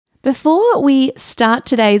Before we start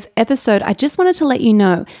today's episode, I just wanted to let you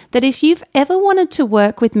know that if you've ever wanted to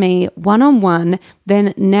work with me one-on-one,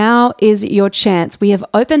 then now is your chance. We have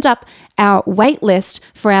opened up our waitlist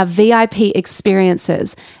for our VIP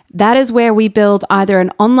experiences. That is where we build either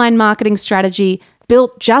an online marketing strategy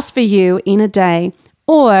built just for you in a day,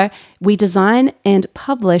 or we design and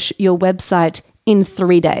publish your website in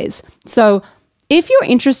 3 days. So if you're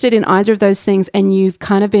interested in either of those things and you've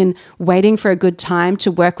kind of been waiting for a good time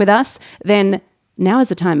to work with us, then now is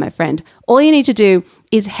the time, my friend. All you need to do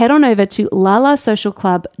is head on over to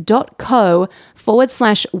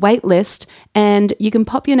lalasocialclub.co/waitlist and you can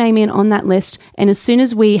pop your name in on that list. And as soon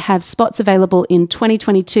as we have spots available in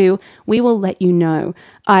 2022, we will let you know.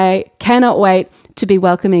 I cannot wait to be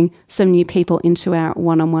welcoming some new people into our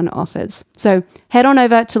one-on-one offers. So head on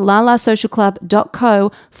over to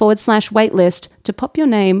lalasocialclub.co/waitlist to pop your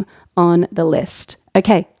name on the list.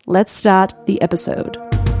 Okay, let's start the episode.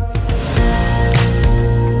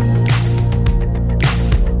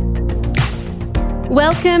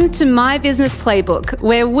 Welcome to My Business Playbook,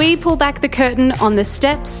 where we pull back the curtain on the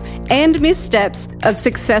steps and missteps of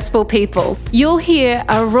successful people. You'll hear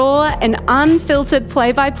a raw and unfiltered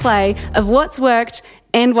play-by-play of what's worked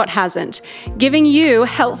and what hasn't, giving you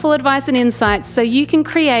helpful advice and insights so you can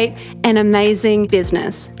create an amazing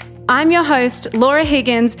business. I'm your host, Laura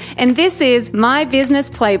Higgins, and this is My Business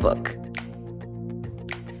Playbook.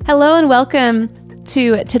 Hello and welcome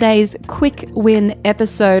to today's quick win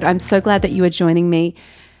episode. I'm so glad that you are joining me.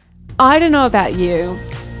 I don't know about you,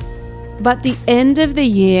 but the end of the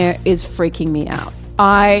year is freaking me out.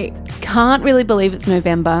 I can't really believe it's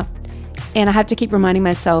November, and I have to keep reminding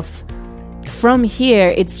myself from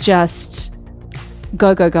here, it's just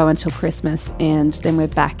go, go, go until Christmas, and then we're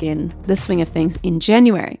back in the swing of things in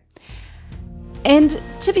January. And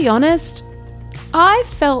to be honest, I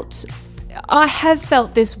have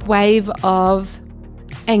felt this wave of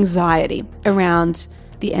anxiety around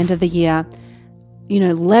the end of the year,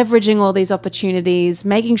 leveraging all these opportunities,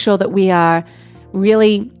 making sure that we are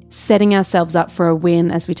really setting ourselves up for a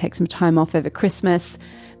win as we take some time off over Christmas,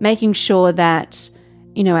 making sure that,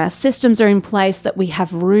 our systems are in place, that we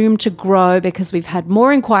have room to grow because we've had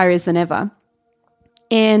more inquiries than ever.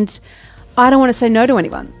 And I don't want to say no to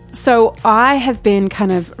anyone. So I have been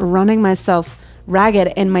kind of running myself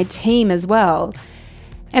ragged and my team as well.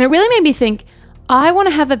 And it really made me think, I want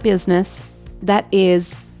to have a business that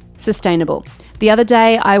is sustainable. The other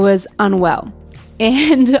day I was unwell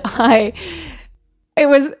and it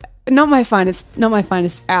was not my finest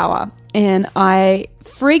hour. And I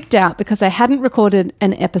freaked out because I hadn't recorded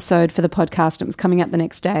an episode for the podcast. It was coming out the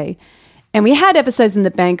next day. And we had episodes in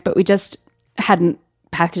the bank, but we just hadn't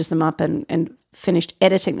packaged them up and finished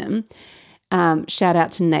editing them. Shout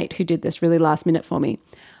out to Nate, who did this really last minute for me.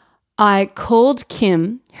 I called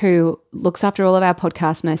Kim, who looks after all of our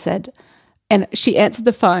podcasts, and I said, and she answered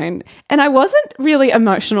the phone, and I wasn't really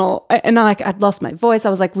emotional, and I'd lost my voice. I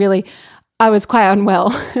was quite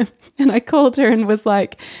unwell, and I called her and was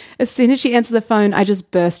like, as soon as she answered the phone, I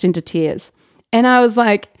just burst into tears. And I was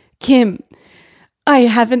like, Kim, I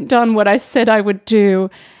haven't done what I said I would do,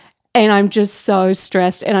 and I'm just so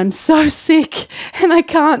stressed, and I'm so sick, and I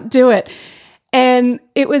can't do it. And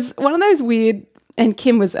it was one of those weird, and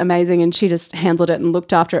Kim was amazing and she just handled it and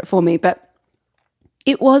looked after it for me. But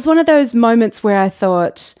it was one of those moments where I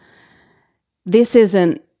thought, this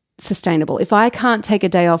isn't sustainable. If I can't take a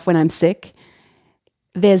day off when I'm sick,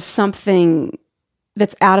 there's something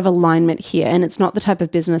that's out of alignment here, and it's not the type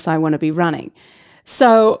of business I want to be running.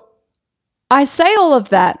 So I say all of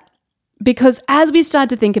that because as we start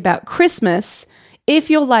to think about Christmas, if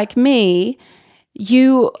you're like me,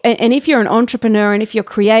 and if you're an entrepreneur and if you're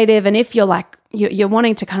creative and if you're you're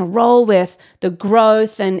wanting to kind of roll with the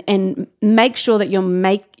growth and make sure that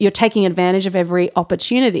you're taking advantage of every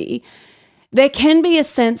opportunity, there can be a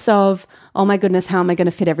sense of, oh my goodness, how am I going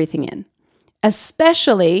to fit everything in?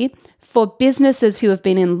 Especially for businesses who have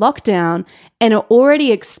been in lockdown and are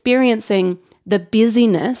already experiencing the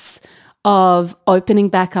busyness of opening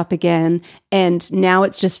back up again, and now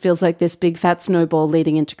it just feels like this big fat snowball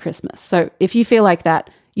leading into Christmas. So if you feel like that,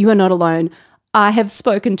 you are not alone. I have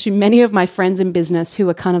spoken to many of my friends in business who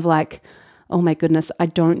are kind of like, oh my goodness, I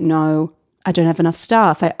don't know. I don't have enough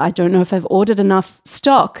staff. I don't know if I've ordered enough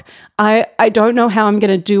stock. I don't know how I'm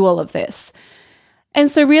going to do all of this. And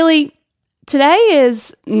so really, today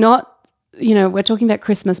is not, we're talking about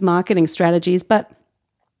Christmas marketing strategies, but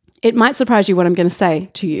it might surprise you what I'm going to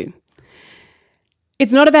say to you.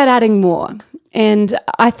 It's not about adding more. And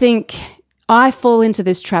I think I fall into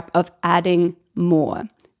this trap of adding more.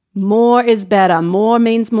 More is better. More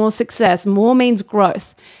means more success. More means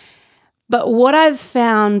growth. But what I've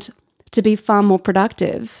found to be far more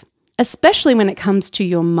productive, especially when it comes to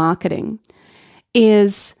your marketing,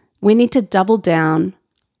 is we need to double down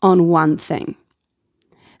on one thing.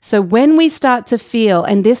 So when we start to feel,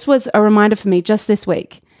 and this was a reminder for me just this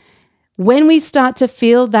week, when we start to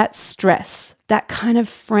feel that stress, that kind of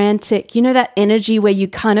frantic, that energy where you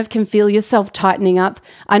kind of can feel yourself tightening up.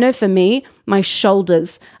 I know for me, my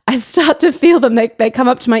shoulders, I start to feel them. They come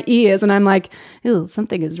up to my ears and I'm like, ew,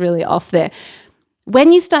 something is really off there.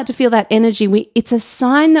 When you start to feel that energy, it's a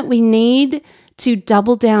sign that we need to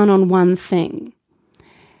double down on one thing.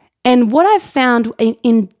 And what I've found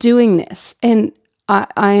in doing this, and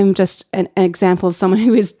I am just an example of someone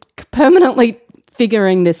who is permanently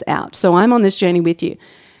figuring this out. So I'm on this journey with you.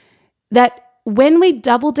 That when we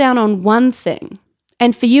double down on one thing,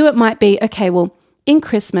 and for you it might be, okay, well, in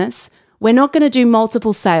Christmas, we're not going to do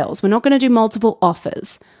multiple sales. We're not going to do multiple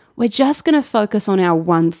offers. We're just going to focus on our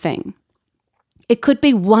one thing. It could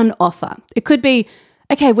be one offer. It could be,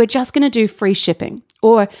 okay, we're just going to do free shipping,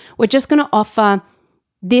 or we're just going to offer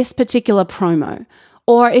this particular promo.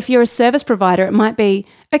 Or if you're a service provider, it might be,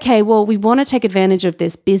 okay, well, we want to take advantage of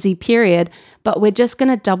this busy period, but we're just going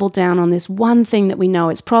to double down on this one thing that we know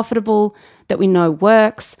is profitable, that we know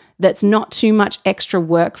works, that's not too much extra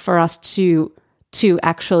work for us to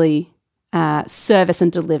actually service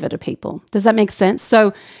and deliver to people. Does that make sense?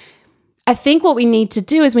 So I think what we need to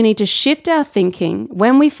do is we need to shift our thinking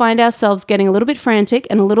when we find ourselves getting a little bit frantic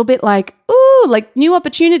and a little bit like, ooh, like new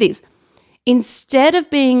opportunities. Instead of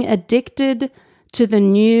being addicted to the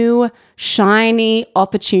new, shiny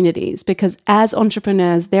opportunities, because as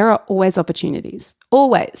entrepreneurs, there are always opportunities,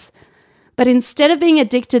 always. But instead of being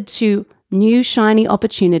addicted to new, shiny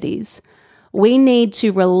opportunities, we need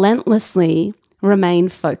to relentlessly remain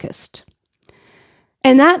focused.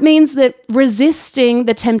 And that means that resisting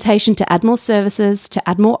the temptation to add more services, to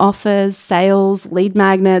add more offers, sales, lead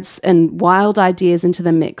magnets, and wild ideas into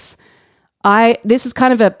the mix. This is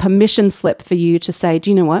kind of a permission slip for you to say, do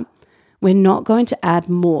you know what? We're not going to add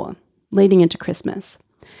more leading into Christmas.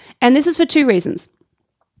 And this is for two reasons.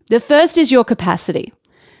 The first is your capacity.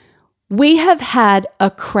 We have had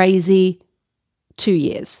a crazy 2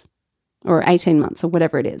 years or 18 months or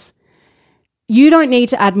whatever it is. You don't need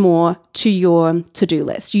to add more to your to-do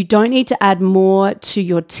list. You don't need to add more to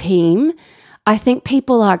your team. I think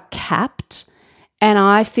people are capped. And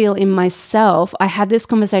I feel in myself, I had this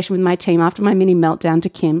conversation with my team after my mini meltdown to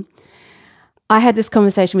Kim. I had this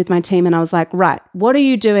conversation with my team and I was like, right, what are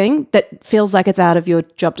you doing that feels like it's out of your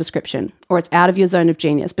job description or it's out of your zone of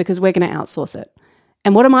genius because we're going to outsource it?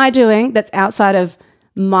 And what am I doing that's outside of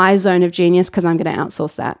my zone of genius because I'm going to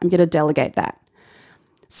outsource that? I'm going to delegate that.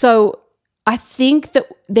 So I think that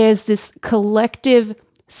there's this collective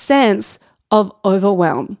sense of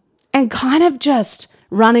overwhelm and kind of just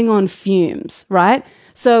running on fumes, right?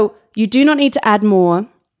 So you do not need to add more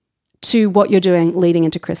to what you're doing leading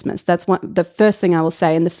into Christmas. That's the first thing I will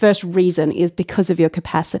say. And the first reason is because of your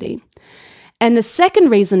capacity. And the second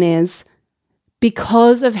reason is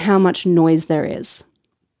because of how much noise there is.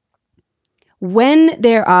 When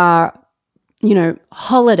there are,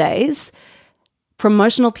 holidays,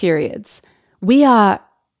 promotional periods, we are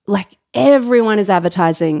like everyone is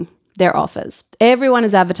advertising their offers. Everyone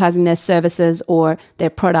is advertising their services or their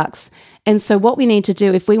products. And so what we need to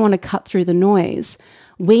do if we want to cut through the noise,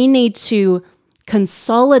 we need to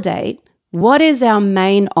consolidate what is our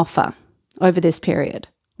main offer over this period.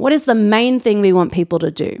 What is the main thing we want people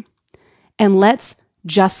to do? And let's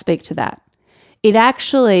just speak to that. It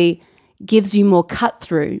actually gives you more cut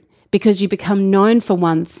through because you become known for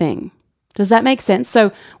one thing. Does that make sense?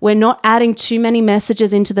 So we're not adding too many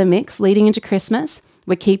messages into the mix leading into Christmas.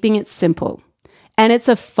 We're keeping it simple. And it's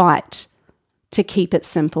a fight to keep it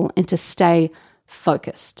simple and to stay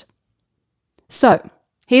focused. So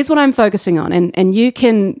here's what I'm focusing on. And you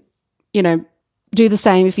can, do the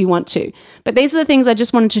same if you want to. But these are the things I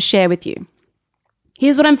just wanted to share with you.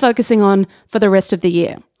 Here's what I'm focusing on for the rest of the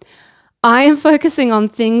year. I am focusing on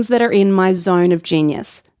things that are in my zone of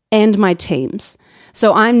genius and my teams.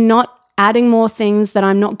 So I'm not adding more things that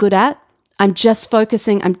I'm not good at. I'm just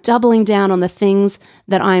focusing, I'm doubling down on the things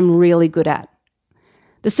that I'm really good at.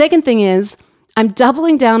 The second thing is I'm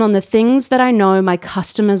doubling down on the things that I know my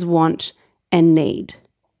customers want and need.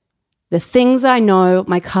 The things I know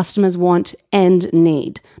my customers want and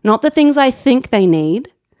need. Not the things I think they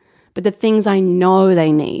need, but the things I know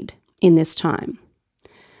they need in this time.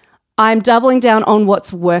 I'm doubling down on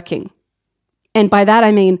what's working. And by that,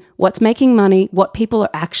 I mean what's making money, what people are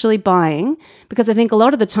actually buying, because I think a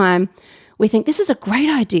lot of the time we think this is a great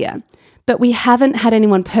idea, but we haven't had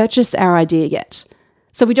anyone purchase our idea yet.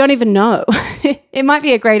 So we don't even know. It might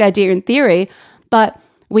be a great idea in theory, but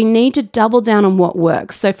we need to double down on what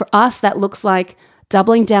works. So for us, that looks like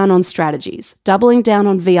doubling down on strategies, doubling down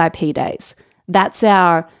on VIP days. That's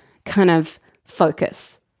our kind of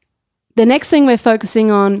focus. The next thing we're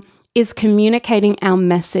focusing on is communicating our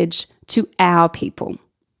message to our people,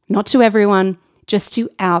 not to everyone, just to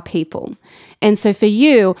our people. And so for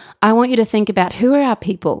you, I want you to think about who are our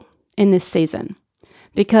people in this season,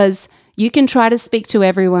 because you can try to speak to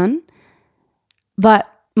everyone, but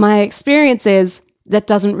my experience is that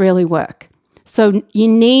doesn't really work. So you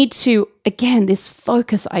need to, again, this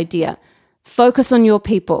focus idea, focus on your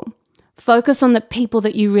people, focus on the people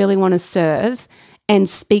that you really want to serve and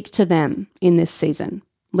speak to them in this season.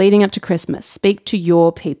 Leading up to Christmas, speak to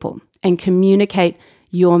your people and communicate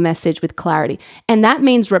your message with clarity. And that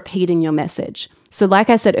means repeating your message. So like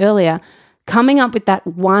I said earlier, coming up with that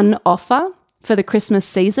one offer for the Christmas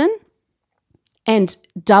season and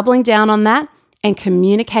doubling down on that and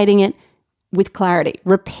communicating it with clarity,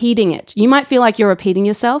 repeating it. You might feel like you're repeating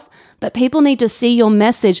yourself, but people need to see your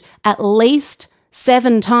message at least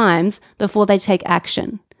 7 times before they take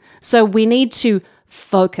action. So we need to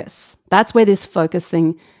focus. That's where this focus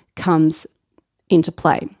thing comes into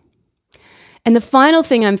play. And the final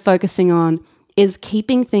thing I'm focusing on is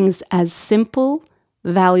keeping things as simple,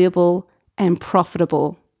 valuable, and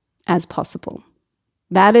profitable as possible.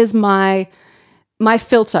 That is my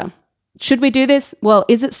filter. Should we do this? Well,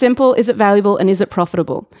 is it simple? Is it valuable? And is it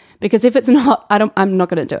profitable? Because if it's not, I'm not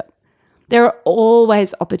going to do it. There are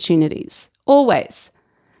always opportunities, always.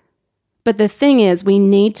 But the thing is, we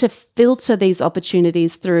need to filter these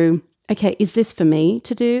opportunities through, okay, is this for me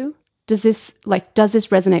to do? Does this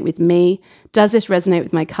resonate with me? Does this resonate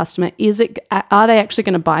with my customer? Are they actually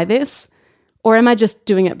going to buy this? Or am I just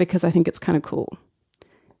doing it because I think it's kind of cool?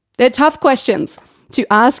 They're tough questions to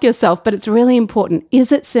ask yourself, but it's really important.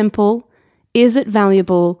 Is it simple? Is it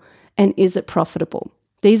valuable? And is it profitable?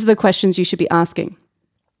 These are the questions you should be asking.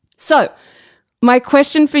 So, my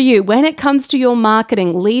question for you, when it comes to your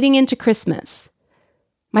marketing leading into Christmas,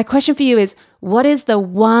 my question for you is, what is the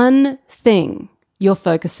one thing you're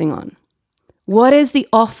focusing on? What is the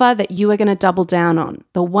offer that you are going to double down on?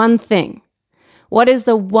 The one thing. What is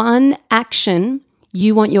the one action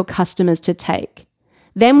you want your customers to take?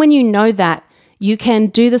 Then when you know that, you can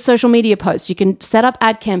do the social media posts, you can set up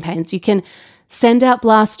ad campaigns, you can send out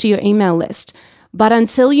blasts to your email list. But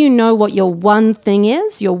until you know what your one thing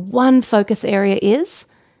is, your one focus area is,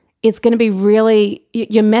 it's going to be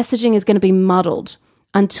your messaging is going to be muddled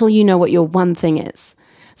until you know what your one thing is.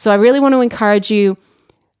 So I really want to encourage you,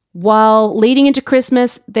 while leading into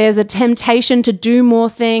Christmas, there's a temptation to do more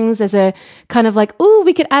things. There's a kind of like, oh,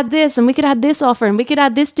 we could add this and we could add this offer and we could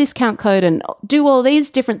add this discount code and do all these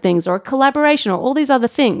different things, or a collaboration or all these other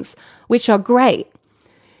things, which are great.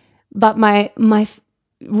 But my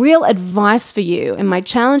real advice for you and my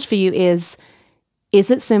challenge for you is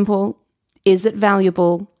it simple? Is it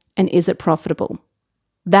valuable? And is it profitable?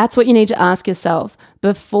 That's what you need to ask yourself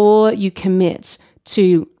before you commit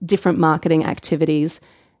to different marketing activities,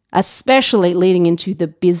 especially leading into the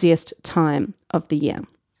busiest time of the year.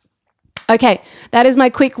 Okay, that is my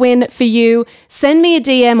quick win for you. Send me a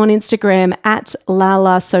DM on Instagram at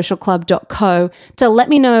lalasocialclub.co to let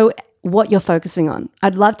me know what you're focusing on.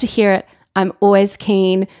 I'd love to hear it. I'm always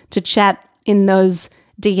keen to chat in those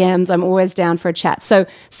DMs. I'm always down for a chat. So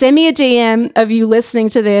send me a DM of you listening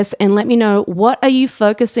to this and let me know, what are you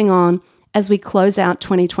focusing on as we close out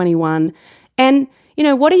 2021? And,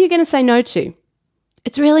 what are you going to say no to?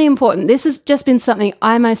 It's really important. This has just been something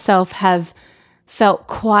I myself have felt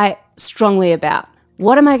quite strongly about.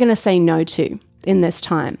 What am I going to say no to in this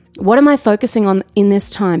time? What am I focusing on in this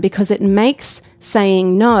time? Because it makes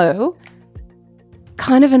saying no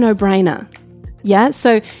kind of a no-brainer. Yeah,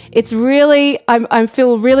 so it's really, I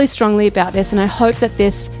feel really strongly about this, and I hope that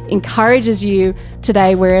this encourages you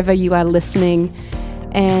today wherever you are listening.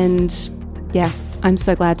 And yeah, I'm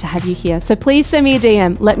so glad to have you here. So please send me a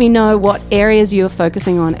DM. Let me know what areas you are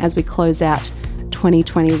focusing on as we close out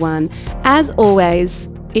 2021. As always,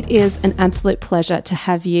 it is an absolute pleasure to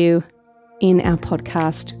have you in our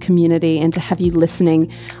podcast community and to have you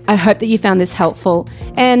listening. I hope that you found this helpful.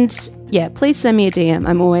 And yeah, please send me a DM.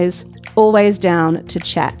 I'm always down to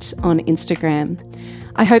chat on Instagram.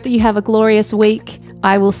 I hope that you have a glorious week.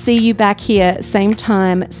 I will see you back here, same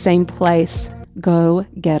time, same place. Go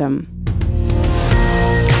get 'em.